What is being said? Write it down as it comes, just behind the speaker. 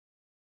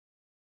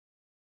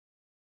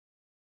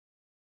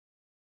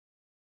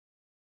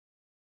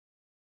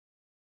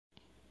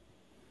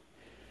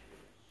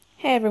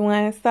Hey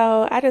everyone,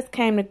 so I just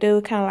came to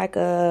do kind of like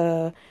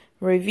a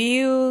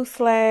review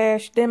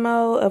slash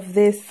demo of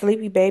this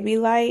Sleepy Baby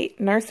light,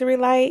 nursery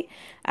light.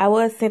 I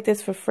was sent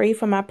this for free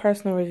for my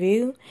personal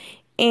review,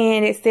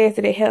 and it says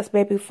that it helps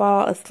baby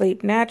fall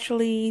asleep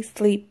naturally,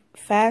 sleep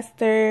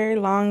faster,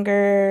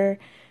 longer,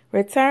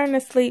 return to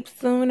sleep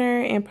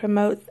sooner, and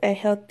promotes a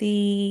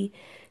healthy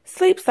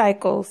sleep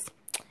cycles.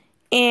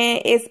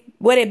 And it's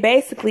what it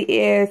basically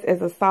is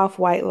a soft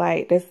white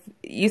light.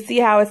 You see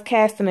how it's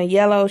casting a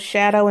yellow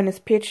shadow in this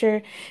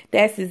picture?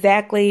 That's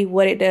exactly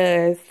what it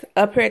does.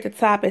 Up here at the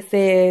top it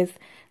says,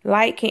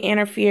 light can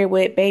interfere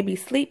with baby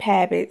sleep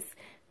habits.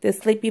 The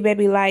Sleepy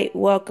Baby light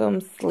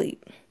welcomes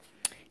sleep.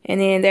 And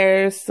then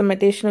there's some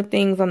additional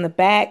things on the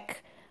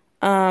back.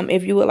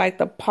 If you would like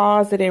to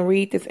pause it and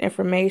read this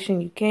information,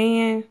 you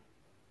can.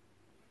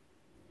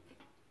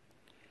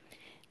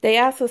 They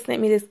also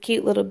sent me this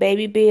cute little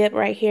baby bib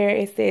right here.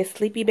 It says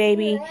Sleepy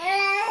Baby.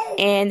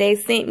 And they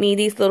sent me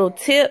these little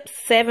tips,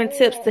 7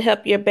 tips to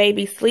help your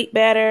baby sleep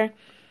better.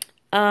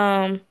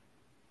 I'll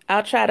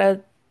try to,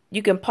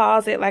 you can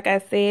pause it like I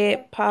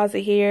said. Pause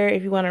it here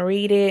if you want to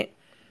read it.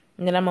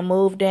 And then I'm going to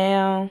move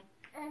down.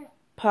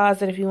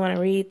 Pause it if you want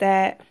to read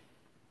that.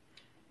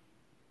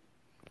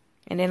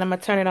 And then I'm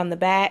going to turn it on the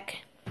back.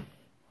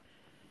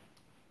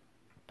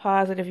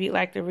 Pause it if you'd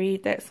like to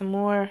read that some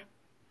more.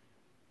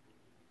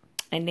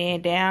 And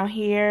then down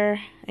here,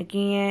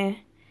 again,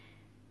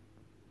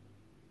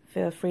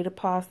 feel free to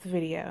pause the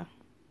video.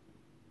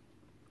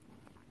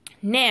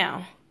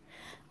 Now,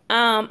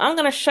 I'm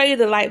going to show you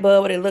the light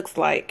bulb, what it looks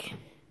like.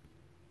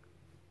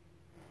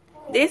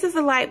 This is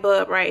the light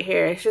bulb right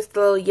here. It's just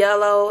a little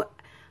yellow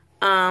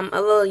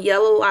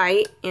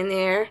light in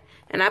there.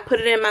 And I put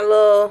it in my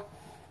little,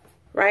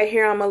 right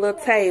here on my little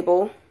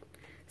table.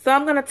 So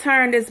I'm going to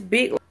turn this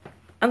big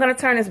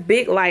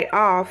light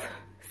off.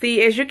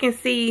 See, as you can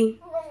see,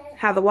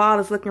 how the wall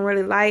is looking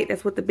really light.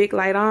 That's with the big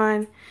light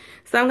on.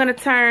 So I'm going to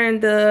turn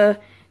the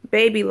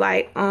baby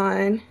light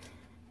on.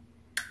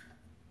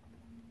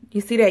 You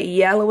see that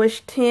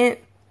yellowish tint?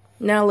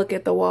 Now look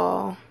at the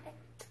wall.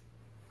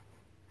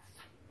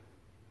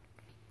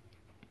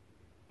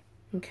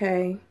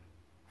 Okay.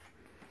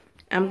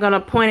 I'm going to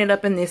point it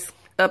up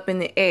in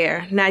the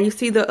air. Now you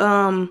see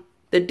the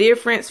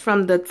difference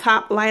from the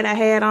top light I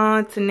had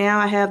on to now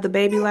I have the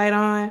baby light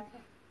on.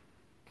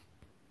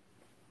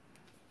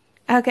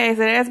 Okay, so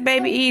that's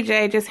baby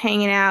EJ just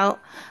hanging out.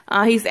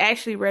 He's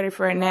actually ready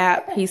for a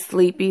nap. He's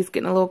sleepy. He's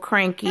getting a little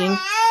cranky.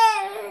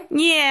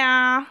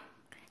 Yeah.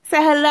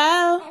 Say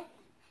hello.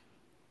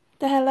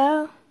 Say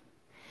hello.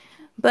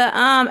 But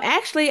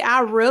actually,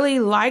 I really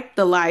like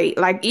the light.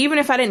 Like, even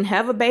if I didn't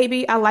have a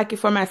baby, I like it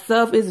for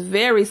myself. It's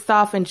very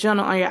soft and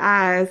gentle on your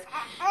eyes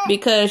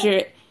because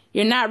you're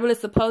not really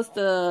supposed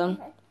to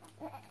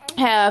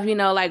have, you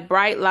know, like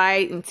bright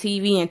light and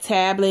TV and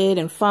tablet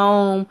and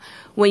phone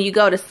when you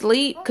go to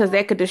sleep, because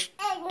that could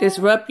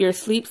disrupt your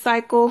sleep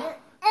cycle.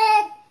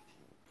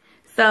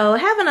 So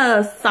having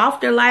a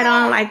softer light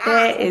on like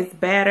that is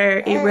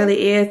better. It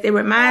really is. It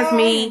reminds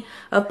me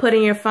of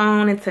putting your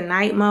phone into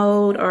night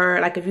mode, or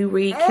like if you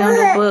read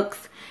Kindle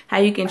books, how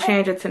you can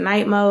change it to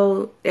night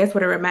mode. That's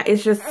what it reminds.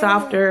 It's just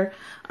softer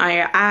on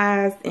your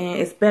eyes, and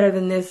it's better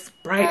than this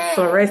bright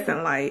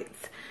fluorescent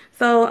lights.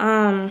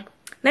 So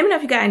let me know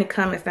if you got any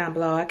comments down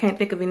below. I can't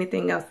think of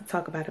anything else to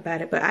talk about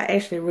it, but I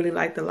actually really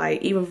like the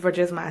light, even for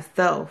just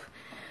myself.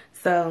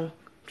 So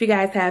if you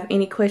guys have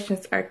any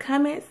questions or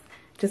comments,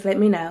 just let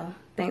me know.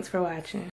 Thanks for watching.